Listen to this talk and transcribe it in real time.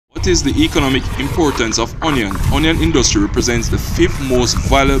What is the economic importance of onion? Onion industry represents the fifth most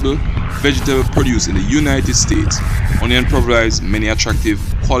valuable vegetable produce in the United States. Onion provides many attractive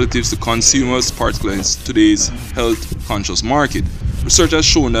qualities to consumers, particularly in today's health-conscious market. Research has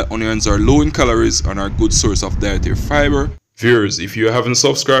shown that onions are low in calories and are a good source of dietary fiber. Viewers, if you haven't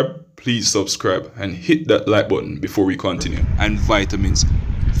subscribed, please subscribe and hit that like button before we continue. And vitamins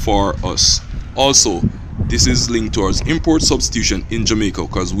for us. Also, this is linked towards import substitution in Jamaica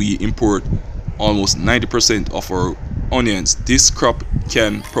because we import almost 90% of our onions. This crop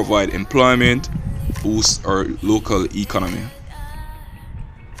can provide employment, boost our local economy.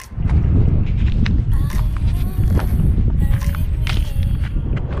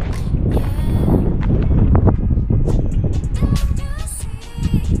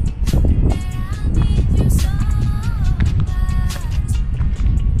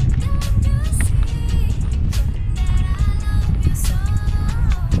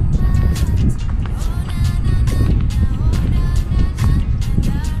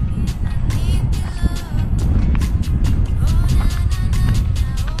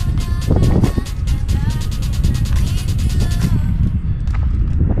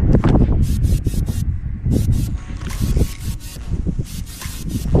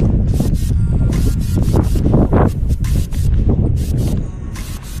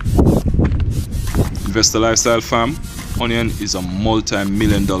 Investor Lifestyle Farm, onion is a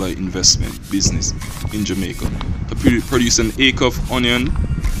multi-million-dollar investment business in Jamaica. To produce an acre of onion,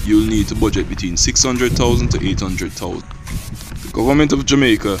 you'll need to budget between $600,000 to $800,000. The government of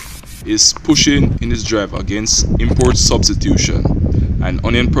Jamaica is pushing in its drive against import substitution, and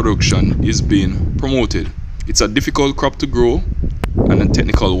onion production is being promoted. It's a difficult crop to grow and a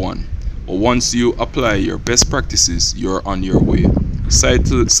technical one, but once you apply your best practices, you're on your way. Site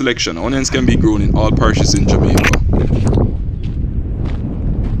selection. Onions can be grown in all parishes in Jamaica.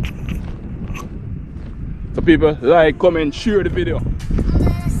 So people, like, comment, share the video.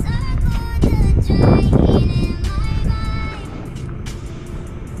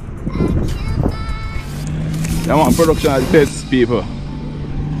 I want production at best, people.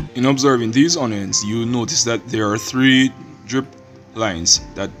 In observing these onions, you notice that there are 3 drip lines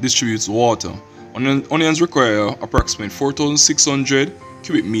that distributes water. Onions require approximately 4,600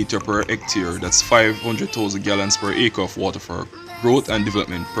 cubic meter per hectare. That's 500,000 gallons per acre of water for growth and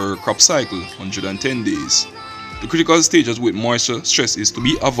development per crop cycle, 110 days. The critical stages with moisture stress is to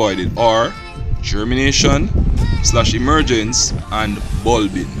be avoided are germination / emergence and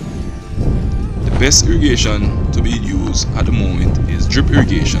bulbing. The best irrigation to be used at the moment is drip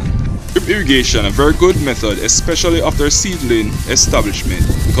irrigation. Drip irrigation, a very good method, especially after seedling establishment,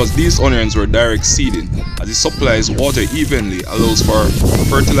 because these onions were direct seeding, as it supplies water evenly, allows for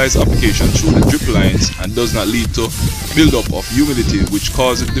fertilizer application through the drip lines, and does not lead to buildup of humidity, which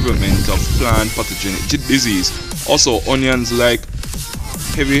causes development of plant pathogenic disease. Also, onions like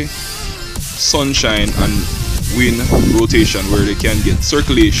heavy sunshine and wind rotation, where they can get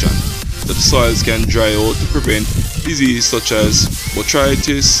circulation, that the soils can dry out to prevent disease such as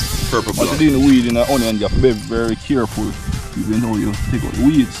botrytis, purple blot. When you're doing the weed in an onion, you have to be very careful even though you take out the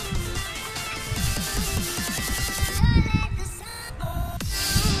weeds.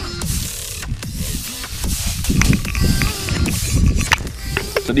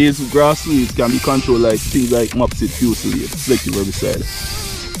 So these grass weeds can be controlled like things like mopsid, fusilade, selective herbicide.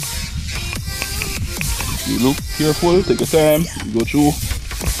 You look careful, take your time, you go through,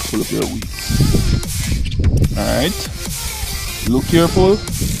 pull up your weeds. Alright, look careful.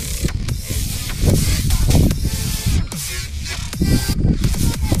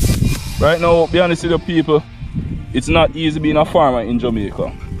 Right now, be honest with the people, it's not easy being a farmer in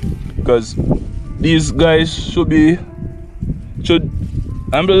Jamaica, because these guys should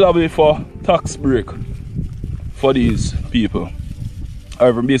lobby for tax break for these people.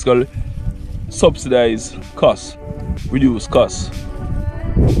 However, basically subsidize costs, reduce costs.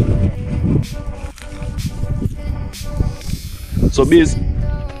 So basically,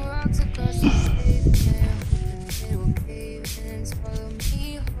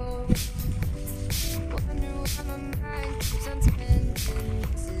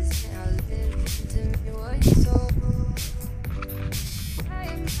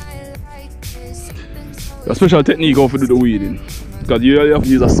 a special technique how to do the weeding, because you really have to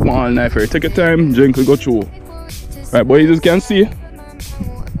use a small knife here. Take your time, gently go through. Right, but as you can see,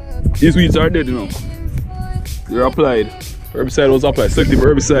 these weeds are dead now. They're applied. Herbicide was applied, selective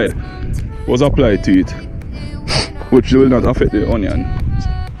herbicide was applied to it, which will not affect the onion.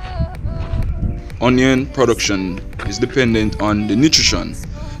 Onion production is dependent on the nutrition.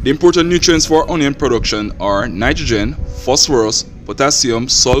 The important nutrients for onion production are nitrogen, phosphorus, potassium,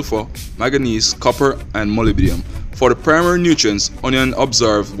 sulfur, manganese, copper, and molybdenum. For the primary nutrients, onion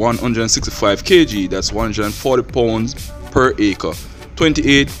observed 165 kg, that's 140 pounds per acre,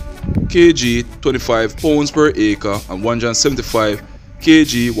 28 kg, 25 pounds per acre, and 175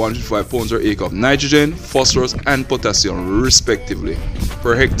 kg, 155 pounds per acre of nitrogen, phosphorus, and potassium, respectively,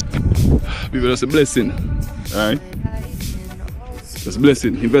 per hectare. People, that's a blessing, alright? That's a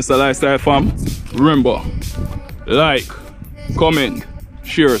blessing. Investor Lifestyle Farm. Remember, like, comment,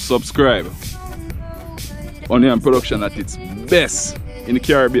 share, subscribe. Onion production at its best in the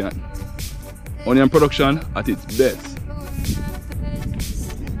Caribbean. Onion production at its best.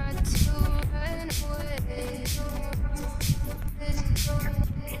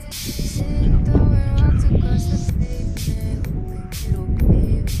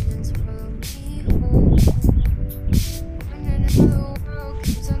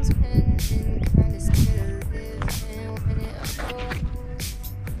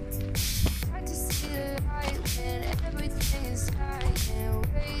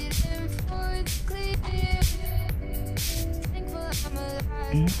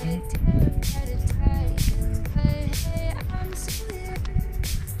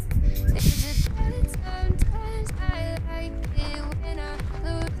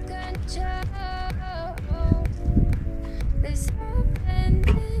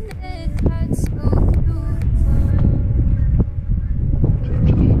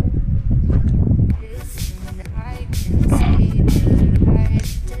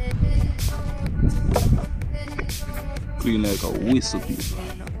 Clean like a whistle, people.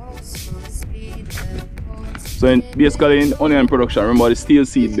 So basically in onion production, remember the steel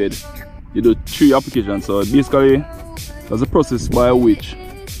seed bed, you do 3 applications. So basically that's a process by which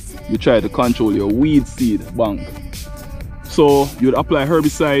you try to control your weed seed bank. So you'd apply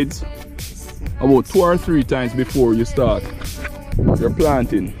herbicides about 2 or 3 times before you start your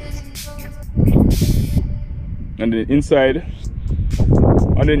planting. And then inside,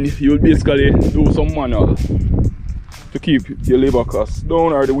 and then you'll basically do some manual to keep your labor costs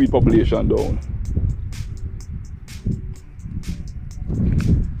down or the weed population down.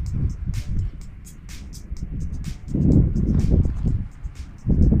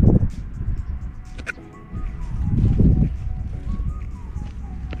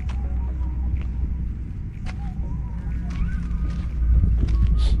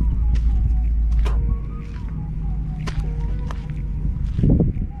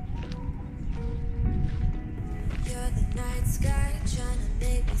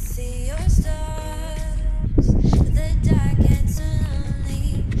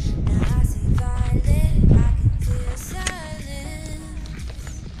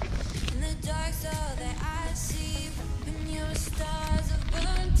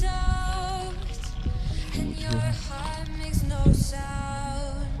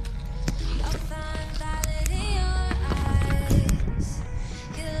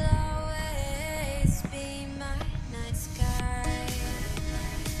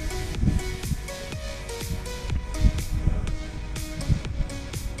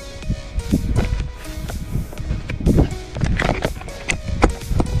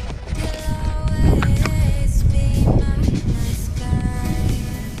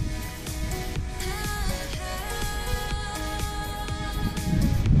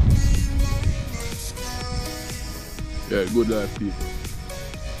 Yeah, good life, people.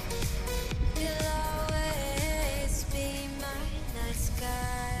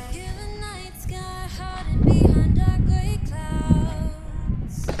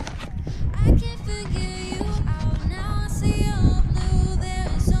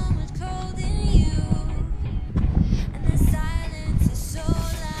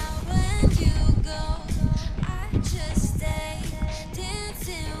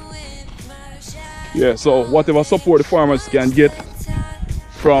 Yeah, so whatever support the farmers can get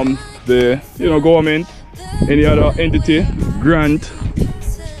from the government, any other entity, grant,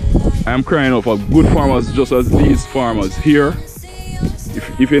 I'm crying out for good farmers just as these farmers here.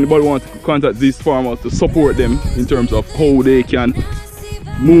 If anybody wants to contact these farmers to support them in terms of how they can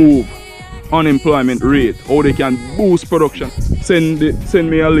move unemployment rate, how they can boost production, send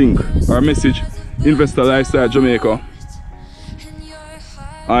me a link or a message, Investor Lifestyle Jamaica,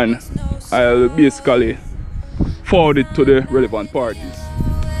 and I'll basically forward it to the relevant parties.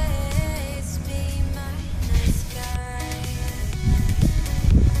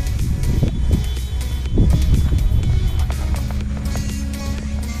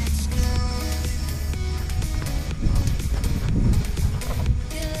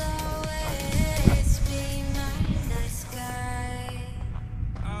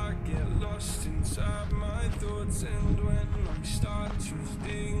 I get lost inside my thoughts, and when we start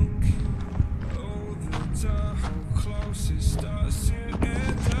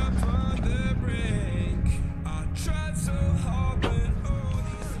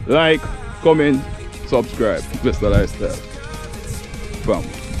Like, comment, subscribe. Investor Lifestyle.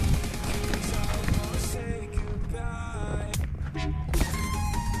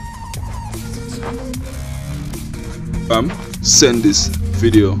 Bam. Send this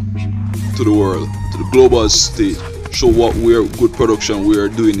video to the world, to the global stage. Show what good production we are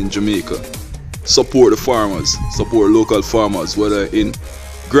doing in Jamaica. Support the farmers, support local farmers, whether in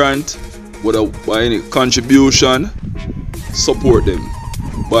grant, whether by any contribution. Support them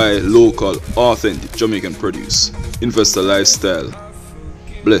by local, authentic Jamaican produce. Investor Lifestyle.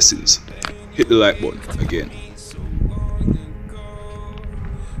 Blessings. Hit the like button again.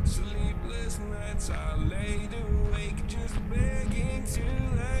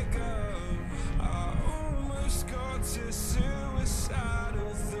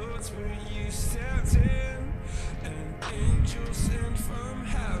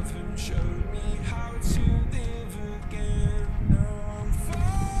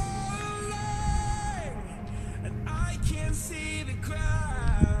 See the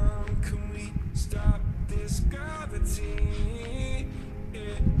ground. Can we stop this gravity?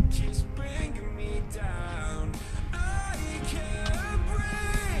 It keeps bringing me down. I can't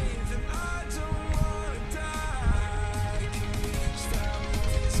breathe and I don't want to die. Can we stop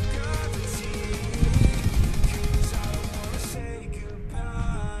this gravity? 'Cause I don't want to say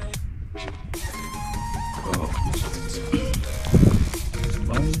goodbye.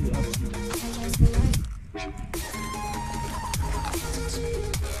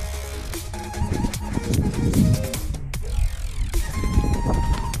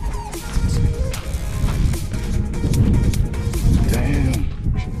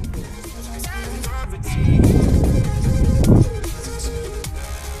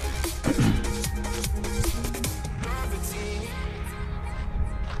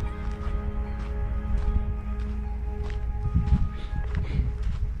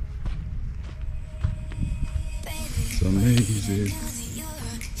 It's amazing.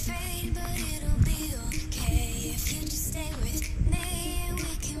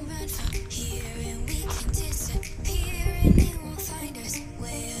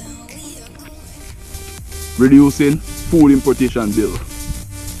 Reducing food importation bill.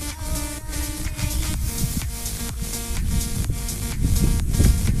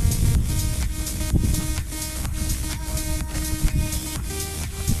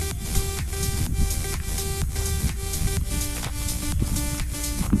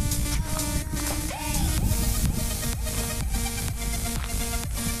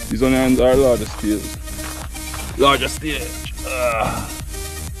 These onions are larger scales. Larger stage.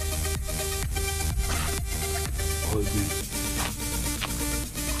 All this.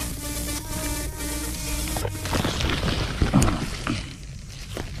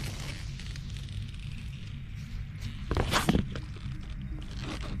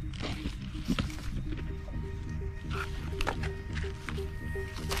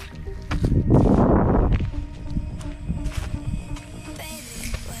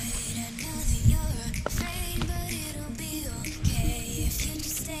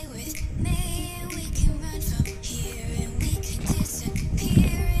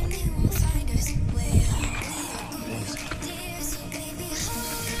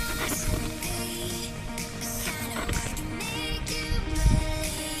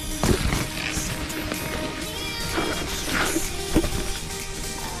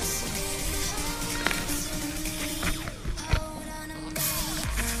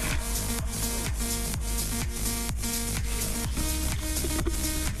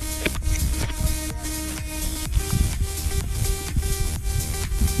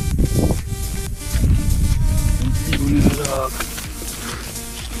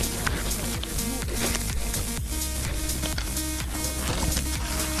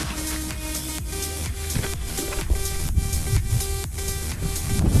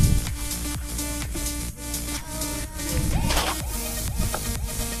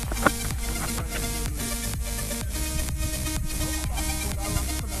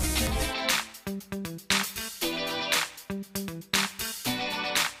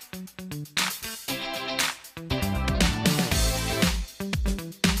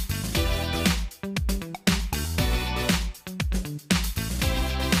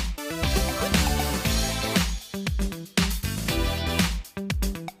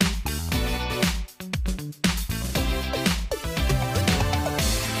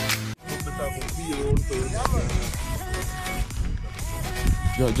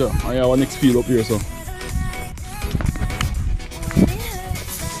 Ja, I have our next field up here, so.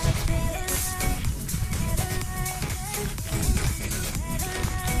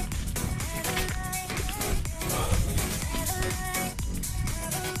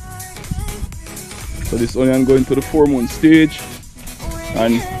 this onion going to the 4-month stage,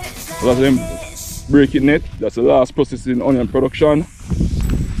 and a lot of them breaking it. That's the last process in onion production,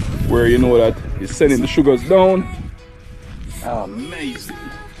 where you know that it's sending the sugars down. Amazing.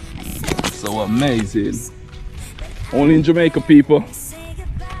 So amazing. Only in Jamaica, people.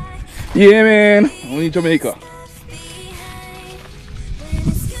 Yeah, man. Only in Jamaica.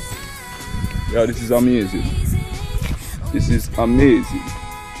 Yeah, this is amazing. This is amazing.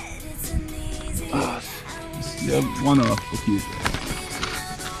 Yeah, 1.5. Okay.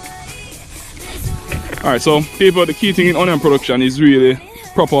 Alright, so people, the key thing in onion production is really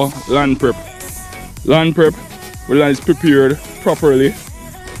proper land prep. Land prep, where land is prepared properly.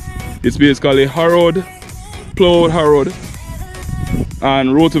 It's basically harrowed, plowed, harrowed,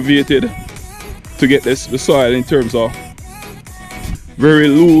 and rotavated to get the soil in terms of very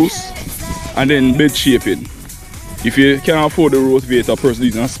loose and then bed shaping. If you can't afford the rotavator, a person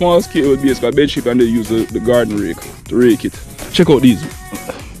using a small scale would basically bed shape and they use the garden rake to rake it. Check out these.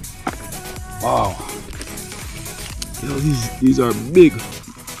 Wow. You know, these are big,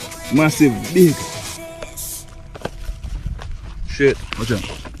 massive, big. Shit, watch out.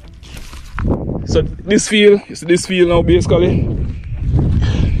 So this field, you see this field now basically,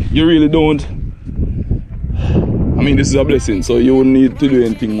 you really don't, I mean this is a blessing, so you wouldn't need to do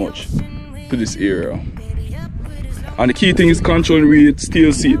anything much to this area. And the key thing is controlling with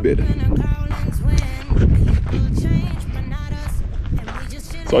steel seed bed.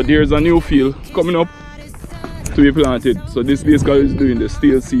 So there's a new field coming up to be planted. So this basically is doing the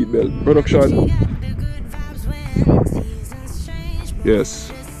steel seed bed production.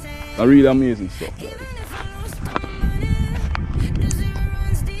 Yes, a really amazing stuff, guys.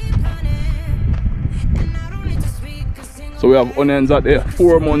 So we have onions at the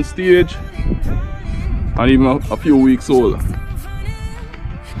 4-month stage and even a few weeks old.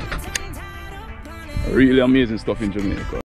 Really amazing stuff in Jamaica.